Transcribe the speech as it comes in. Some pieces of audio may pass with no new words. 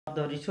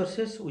the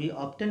resources we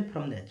obtain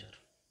from nature.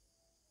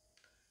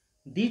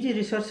 These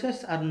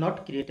resources are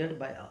not created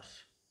by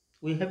us.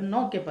 We have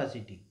no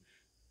capacity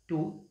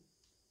to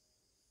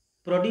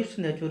produce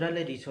natural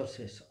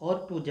resources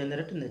or to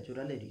generate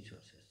natural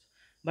resources.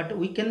 But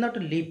we cannot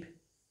live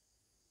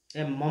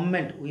a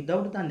moment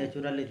without the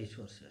natural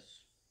resources.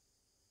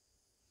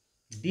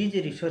 These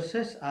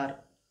resources are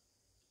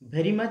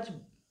very much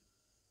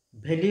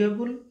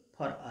valuable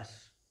for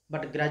us,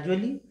 but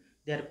gradually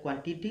their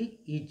quantity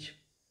is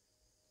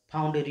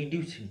found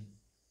reducing,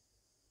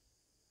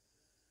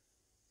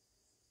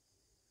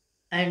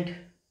 and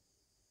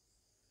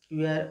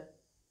we are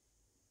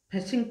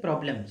facing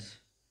problems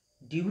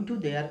due to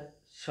their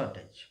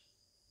shortage.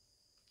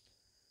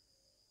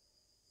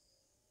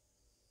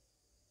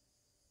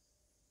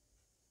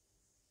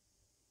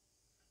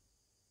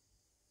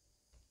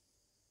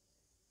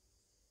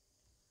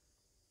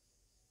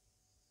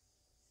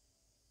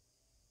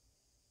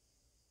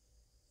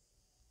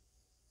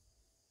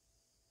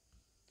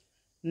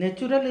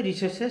 Natural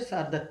resources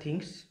are the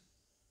things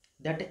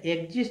that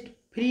exist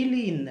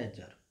freely in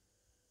nature.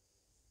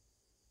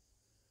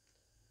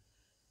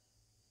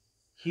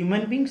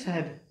 Human beings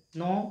have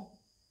no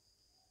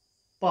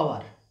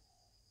power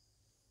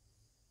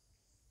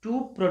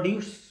to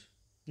produce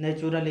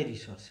natural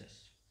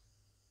resources.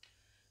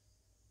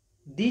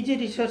 These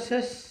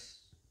resources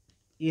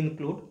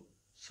include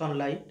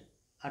sunlight,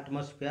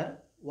 atmosphere,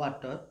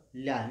 water,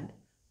 land,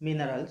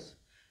 minerals,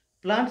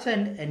 plants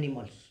and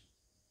animals.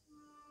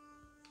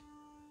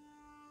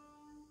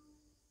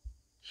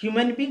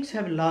 Human beings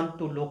have learned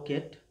to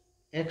locate,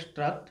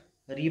 extract,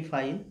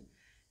 refine,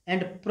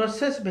 and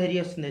process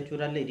various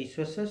natural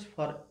resources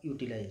for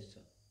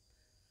utilization.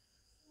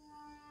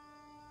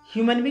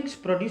 Human beings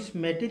produce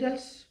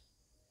materials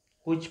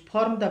which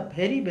form the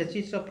very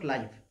basis of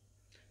life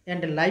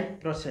and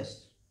life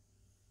process.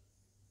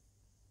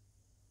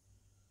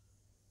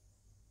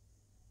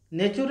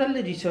 Natural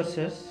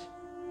resources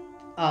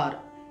are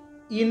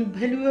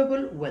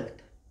invaluable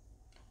wealth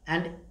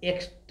and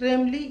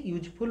extremely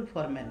useful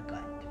for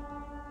mankind.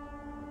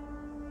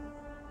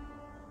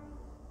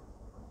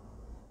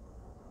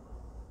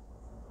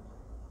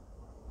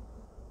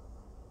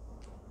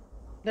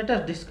 Let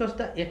us discuss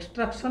the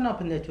extraction of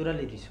natural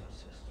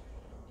resources.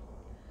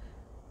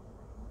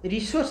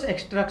 Resource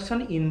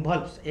extraction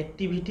involves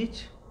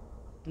activities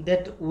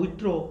that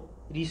withdraw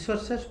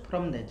resources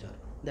from nature.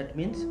 That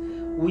means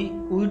we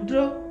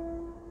withdraw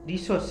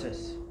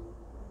resources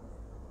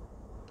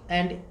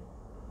and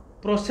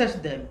process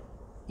them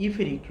if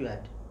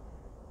required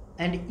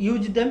and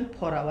use them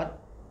for our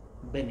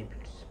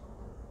benefits.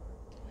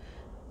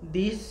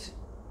 This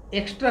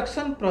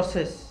extraction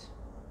process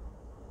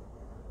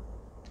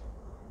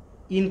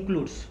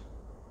includes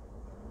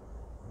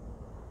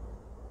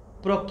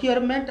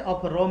procurement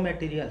of raw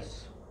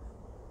materials,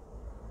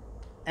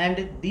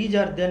 and these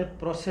are then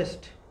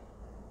processed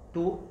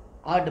to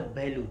add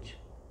values.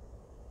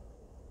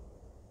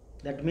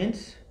 That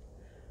means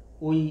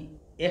we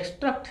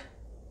extract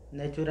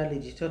natural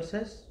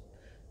resources,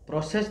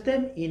 process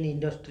them in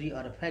industry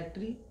or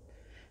factory,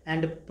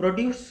 and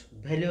produce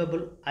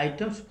valuable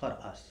items for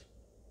us.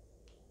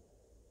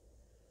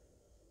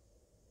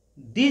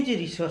 These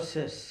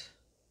resources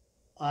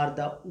are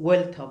the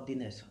wealth of the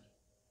nation.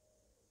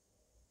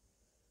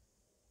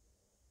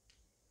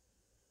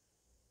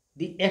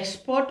 The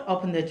export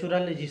of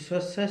natural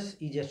resources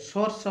is a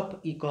source of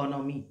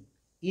economy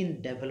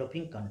in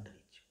developing countries.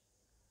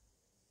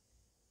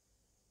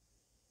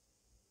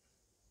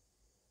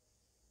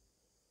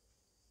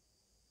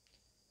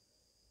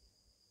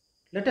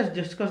 Let us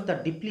discuss the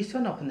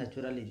depletion of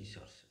natural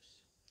resources.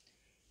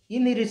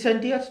 In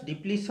recent years,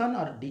 depletion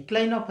or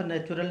decline of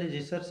natural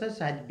resources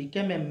has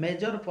become a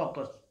major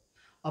focus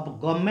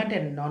of government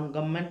and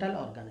non-governmental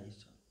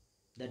organizations.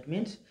 That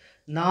means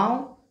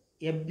now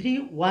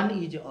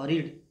everyone is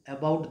worried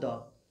about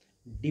the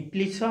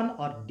depletion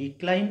or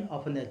decline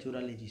of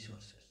natural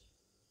resources.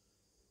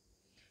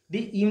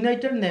 The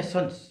United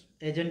Nations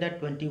Agenda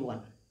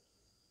 21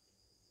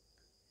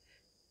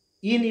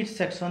 in its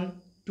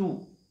section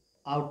 2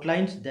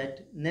 outlines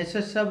that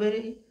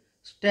necessary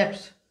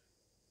steps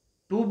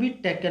to be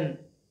taken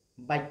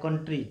by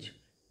countries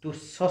to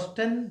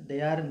sustain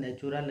their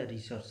natural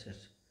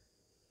resources.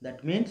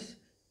 That means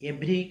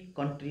every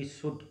country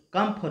should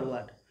come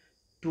forward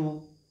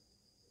to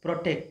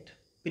protect,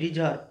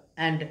 preserve,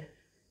 and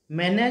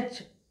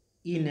manage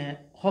in a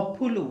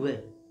hopeful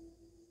way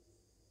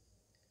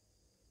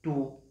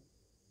to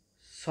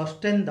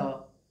sustain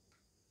the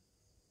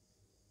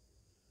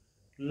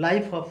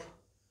life of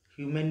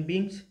human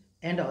beings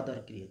and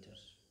other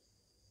creatures.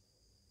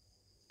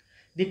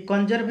 The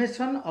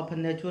conservation of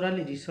natural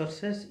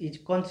resources is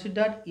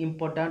considered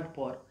important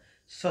for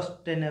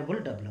sustainable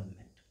development.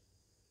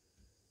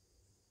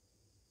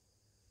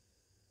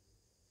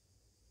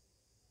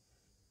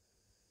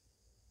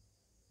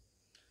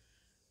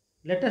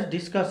 Let us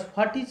discuss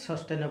what is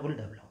sustainable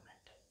development.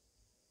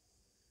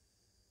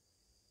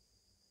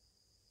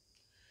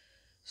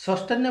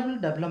 Sustainable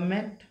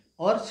development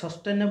or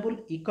sustainable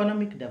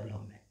economic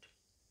development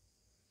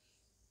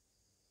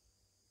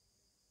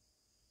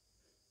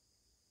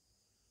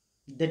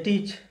that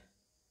is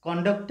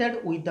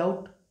conducted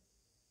without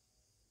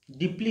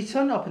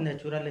depletion of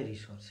natural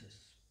resources.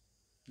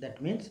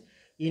 That means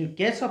in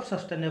case of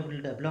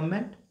sustainable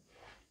development,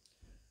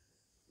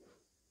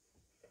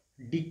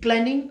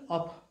 declining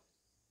of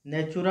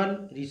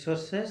natural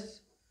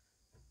resources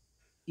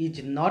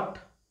is not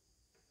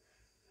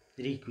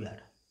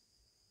required.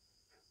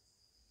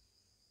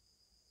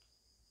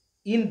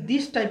 In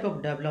this type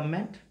of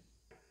development,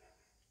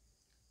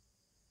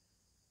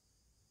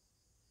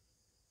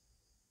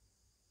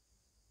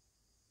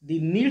 the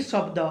needs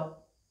of the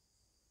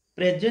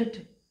present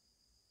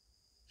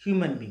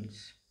human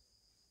beings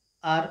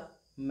are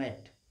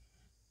met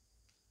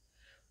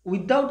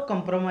without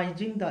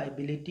compromising the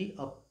ability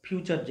of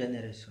future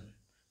generation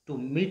to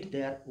meet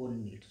their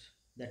own needs.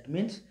 That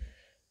means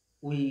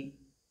we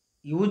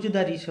use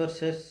the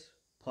resources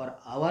for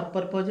our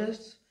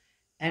purposes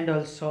and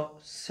also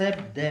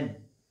save them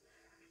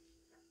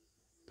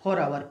for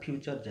our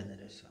future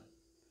generation,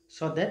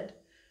 so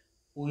that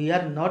we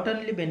are not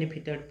only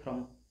benefited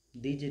from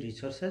these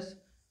resources,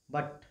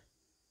 but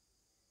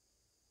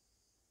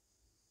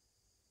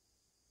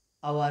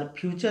our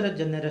future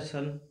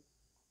generation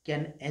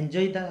can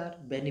enjoy the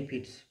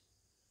benefits,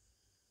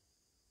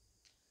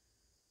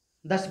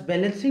 thus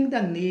balancing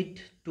the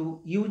need to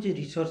use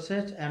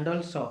resources and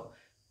also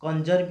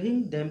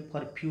conserving them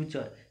for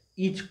future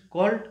is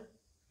called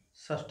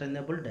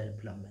sustainable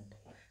development.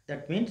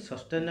 That means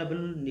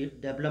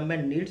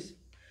development needs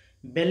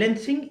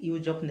balancing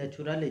use of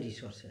natural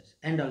resources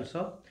and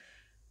also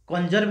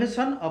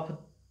conservation of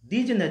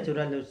these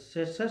natural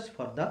resources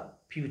for the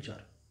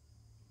future.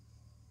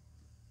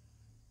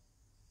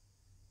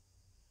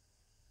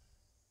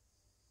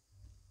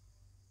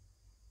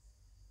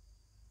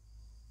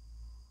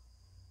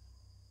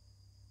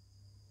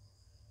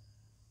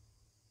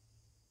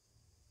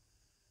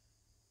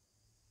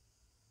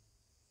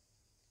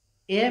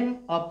 Aim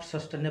of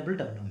sustainable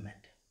development.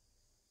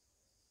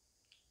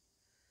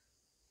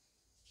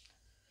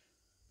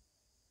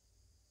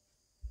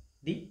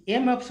 The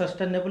aim of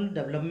sustainable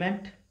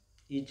development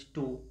is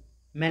to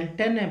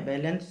maintain a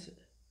balance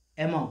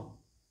among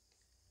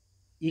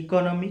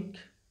economic,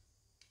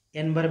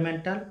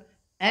 environmental,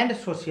 and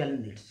social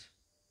needs.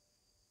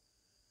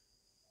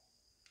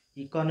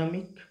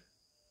 Economic,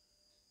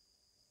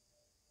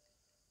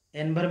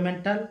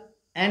 environmental,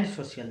 and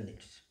social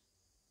needs,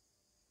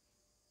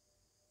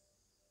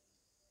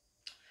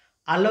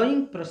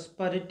 allowing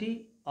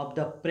prosperity of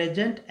the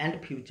present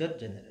and future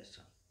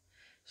generation.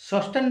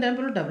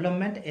 Sustainable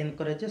development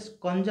encourages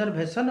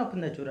conservation of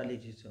natural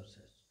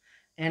resources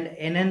and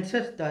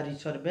enhances the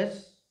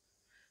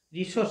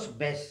resource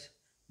base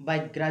by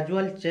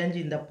gradual change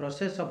in the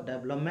process of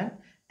development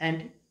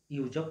and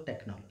use of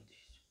technologies.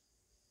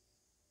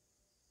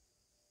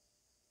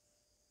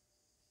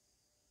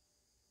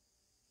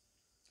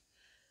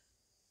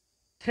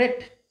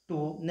 Threat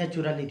to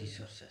natural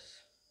resources.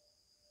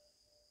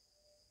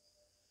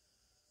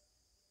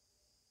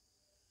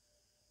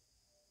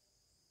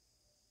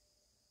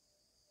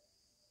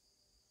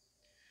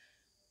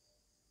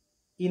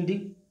 In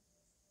the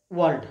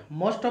world,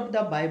 most of the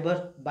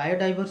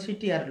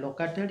biodiversity are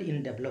located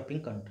in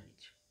developing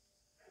countries.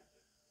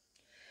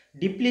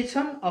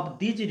 Depletion of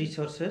these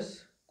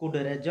resources could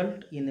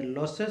result in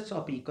losses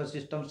of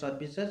ecosystem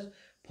services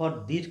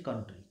for these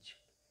countries.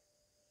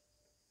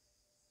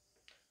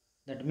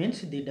 That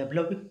means the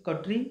developing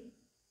country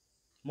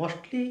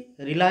mostly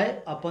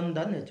rely upon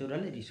the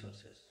natural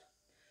resources.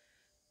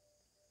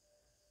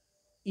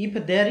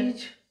 If there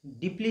is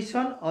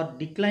depletion or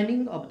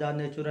declining of the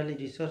natural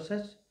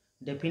resources,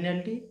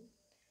 definitely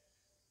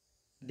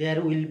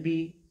there will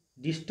be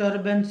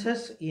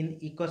disturbances in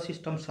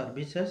ecosystem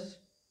services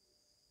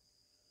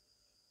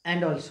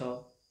and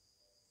also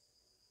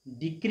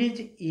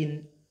decrease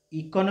in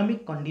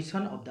economic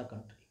condition of the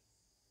country.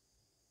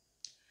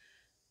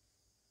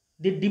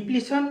 The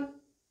depletion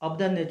of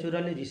the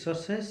natural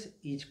resources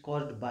is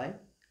caused by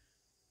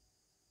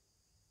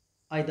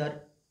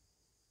either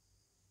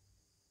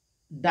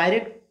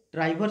direct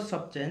drivers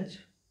of change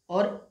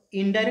or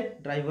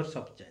indirect drivers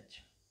of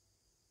change.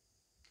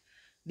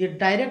 The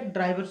direct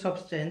drivers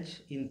of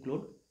change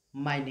include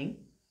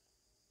mining,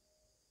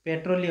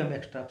 petroleum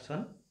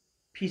extraction,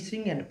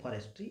 fishing and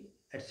forestry,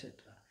 etc.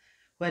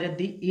 Whereas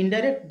the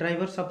indirect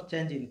drivers of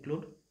change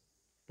include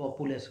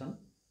population,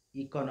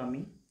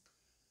 economy,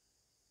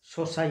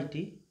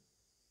 society,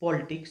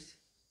 politics,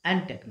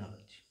 and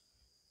technology.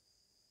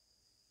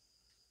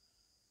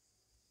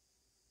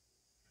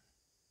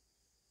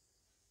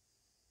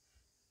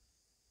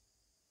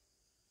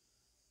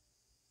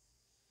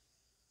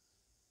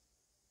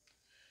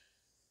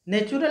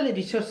 Natural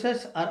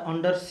resources are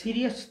under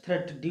serious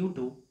threat due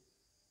to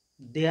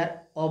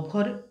their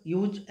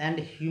overuse and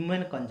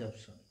human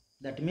consumption.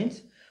 That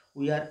means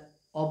we are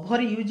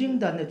overusing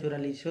the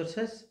natural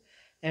resources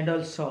and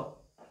also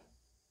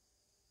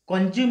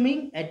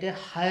consuming at a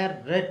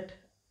higher rate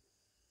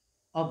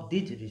of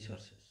these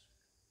resources.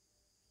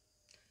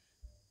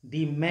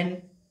 The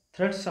main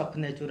threats of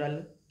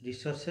natural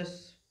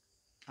resources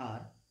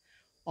are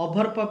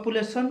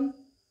overpopulation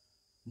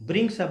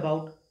brings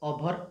about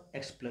over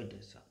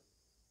exploitation.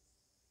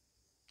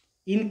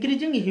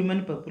 Increasing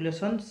human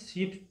population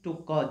seems to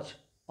cause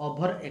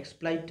over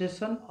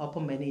exploitation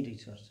of many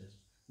resources.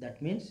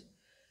 That means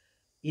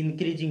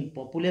increasing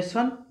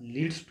population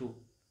leads to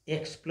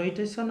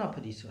exploitation of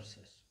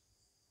resources.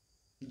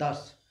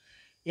 Thus,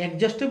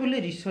 exhaustible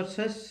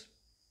resources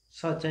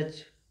such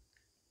as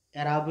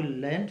arable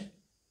land,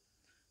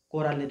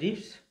 coral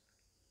reefs,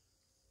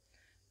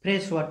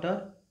 fresh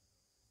water,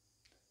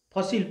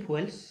 fossil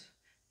fuels,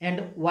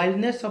 and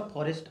wildness of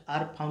forest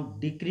are found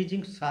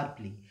decreasing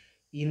sharply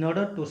in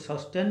order to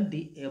sustain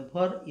the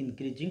ever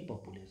increasing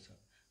population.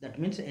 That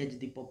means as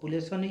the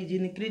population is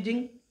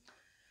increasing,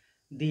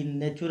 the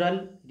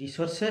natural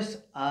resources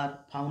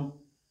are found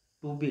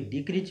to be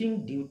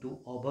decreasing due to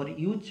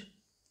overuse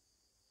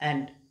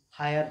and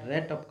higher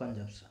rate of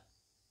consumption.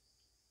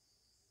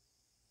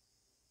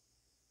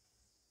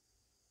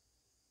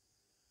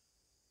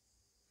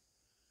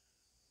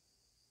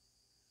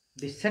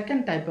 The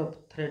second type of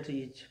threat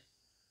is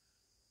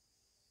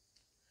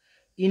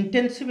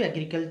intensive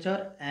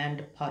agriculture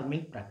and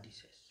farming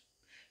practices.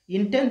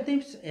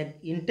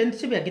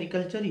 Intensive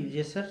agriculture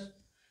uses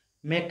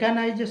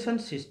mechanization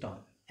system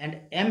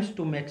and aims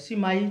to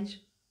maximize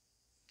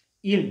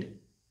yield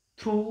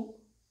through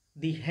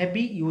the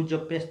heavy use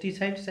of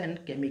pesticides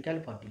and chemical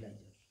fertilizers.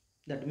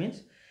 That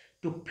means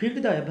to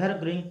feed the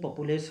ever-growing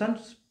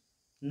populations,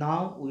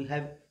 now we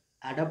have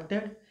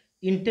adopted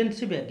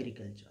intensive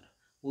agriculture.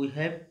 We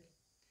have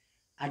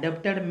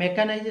adopted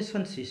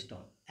mechanization system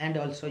and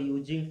also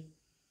using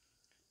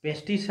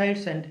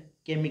pesticides and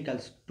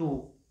chemicals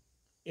to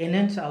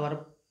enhance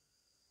our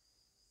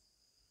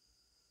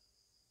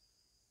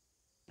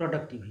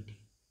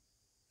productivity.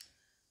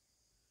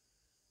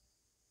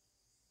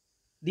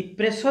 The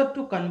pressure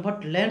to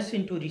convert lands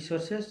into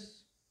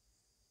resources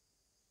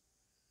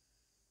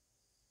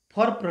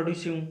for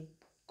producing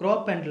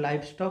crop and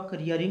livestock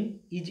rearing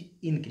is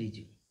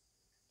increasing.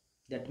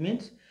 That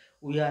means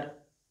we are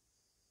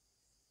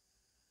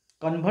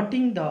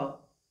converting the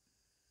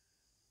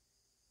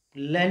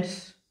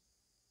lands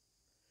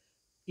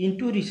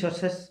into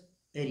resources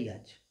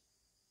areas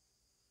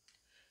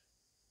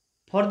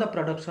for the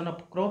production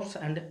of crops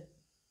and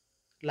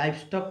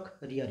livestock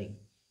rearing.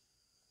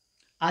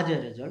 As a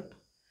result,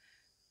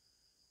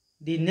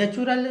 the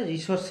natural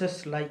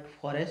resources like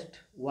forest,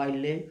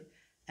 wildlife,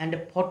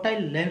 and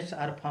fertile lands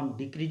are found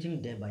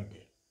decreasing day by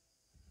day.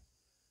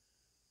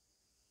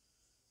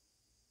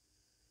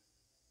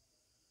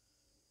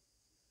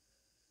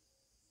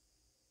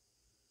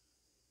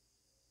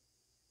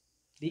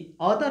 The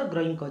other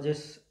growing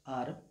causes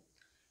are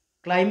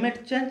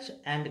climate change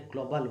and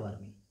global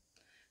warming.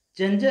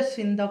 Changes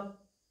in the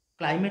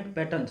climate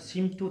pattern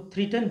seem to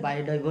threaten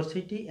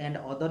biodiversity and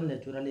other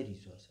natural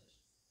resources.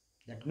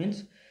 That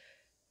means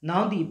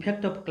now the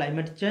effect of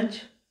climate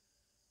change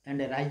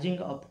and a rising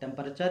of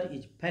temperature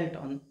is felt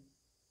on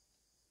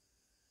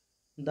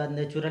the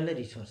natural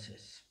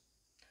resources.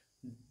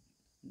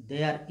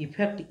 Their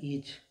effect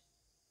is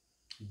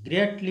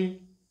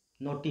greatly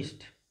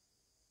noticed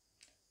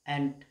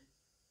and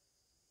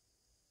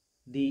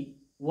the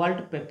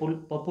world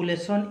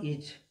population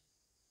is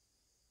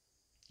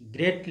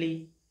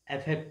greatly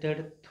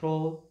affected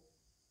through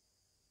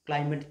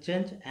climate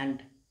change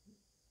and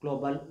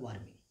global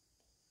warming.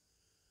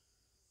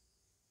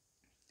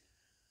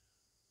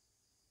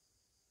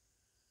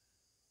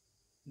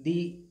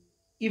 The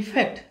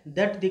effect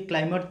that the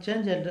climate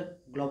change and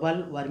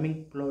global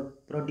warming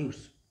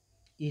produce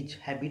is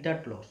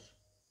habitat loss,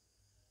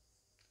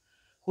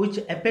 which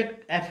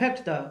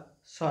affects the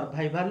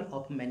survival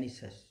of many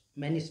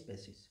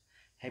species.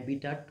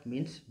 Habitat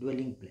means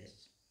dwelling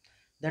place.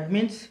 That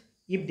means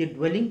if the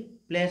dwelling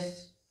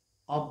place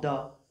of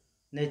the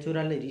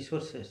natural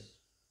resources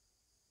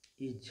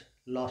is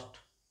lost,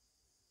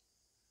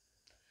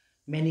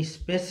 many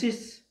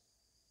species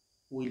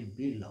will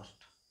be lost.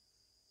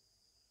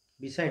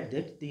 Besides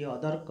that, the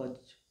other cause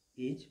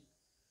is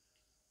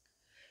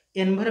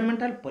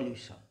environmental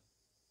pollution.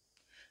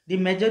 The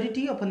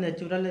majority of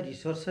natural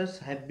resources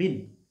have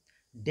been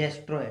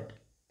destroyed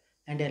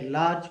and a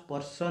large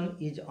portion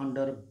is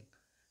under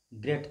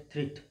great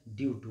threat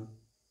due to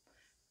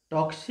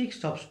toxic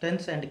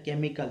substances and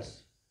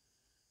chemicals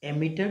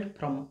emitted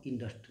from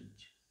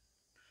industries,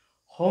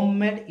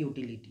 homemade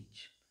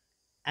utilities,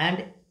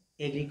 and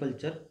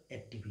agriculture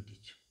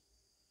activities.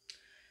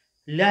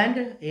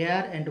 Land,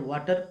 air, and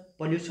water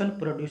pollution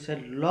produce a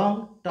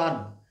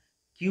long-term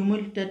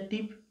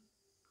cumulative,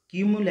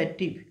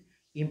 cumulative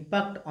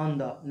impact on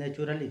the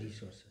natural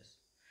resources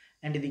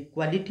and the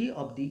quality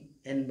of the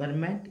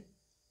environment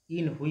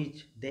in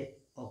which they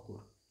occur.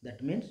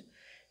 That means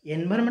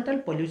environmental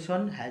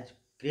pollution has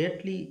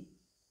greatly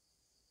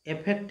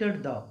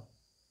affected the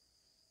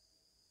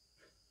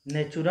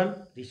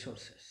natural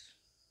resources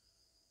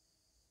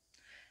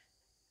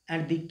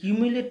and the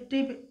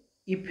cumulative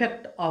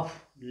effect of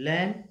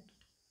land,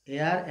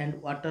 air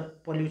and water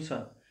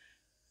pollution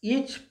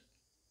each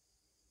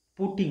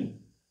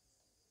putting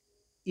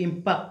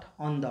impact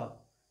on the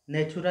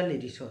natural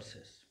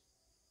resources.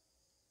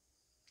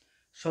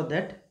 so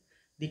that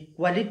the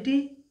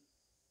quality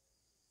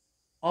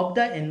of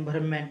the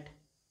environment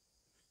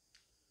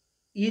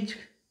is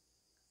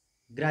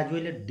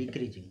gradually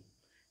decreasing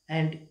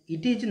and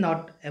it is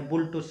not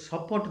able to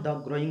support the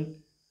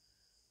growing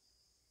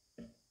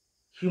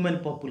human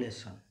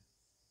population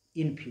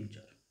in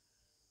future.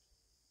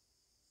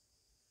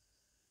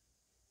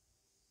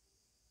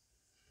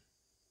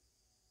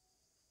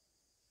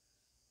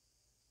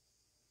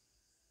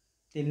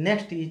 The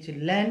next is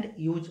land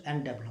use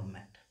and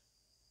development.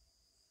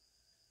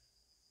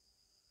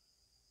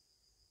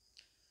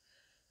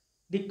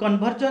 The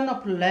conversion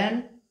of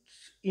land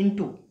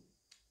into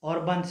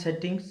urban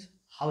settings,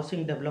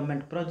 housing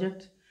development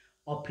projects,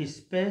 office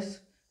space,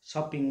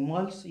 shopping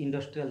malls,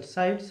 industrial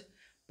sites,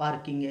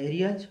 parking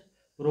areas,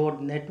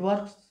 road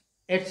networks,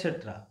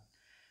 etc.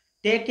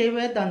 take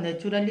away the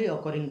naturally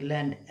occurring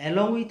land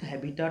along with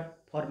habitat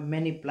for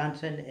many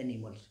plants and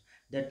animals.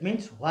 That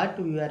means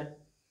what we are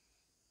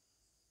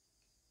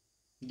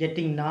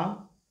getting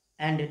now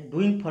and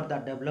doing for the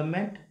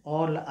development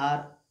all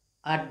are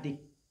at the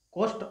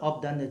cost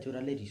of the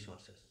natural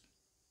resources.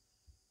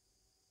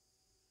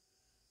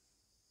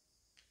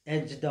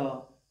 As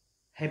the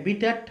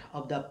habitat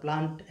of the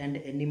plant and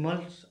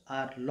animals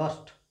are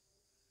lost,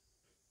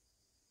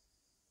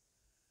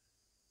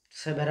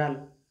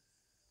 several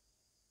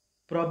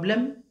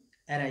problem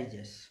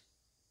arises.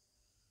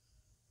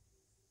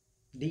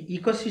 The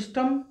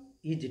ecosystem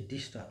is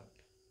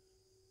disturbed.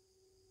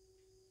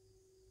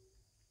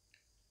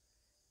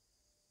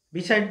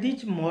 Besides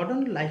these,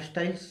 modern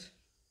lifestyles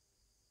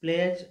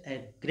plays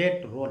a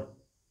great role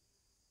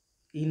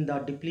in the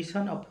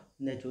depletion of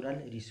natural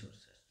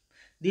resources.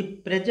 The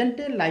present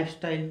day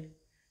lifestyle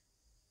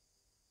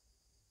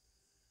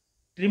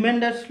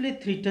tremendously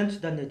threatens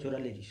the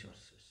natural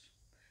resources.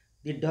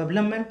 The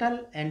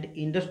developmental and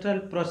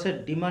industrial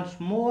process demands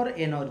more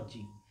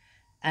energy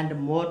and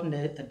more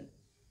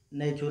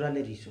natural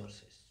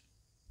resources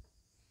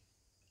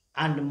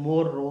and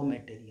more raw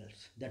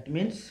materials. That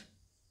means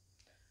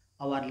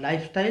our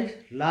lifestyles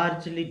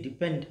largely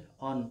depend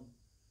on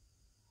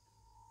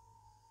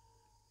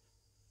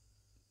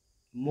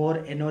more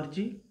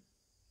energy,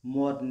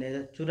 more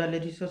natural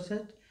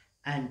resources,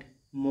 and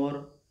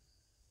more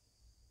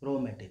raw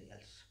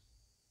materials.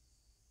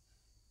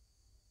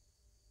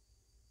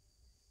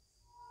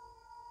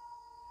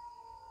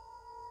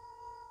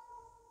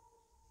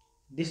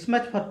 This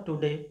much for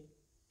today.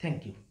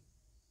 Thank you.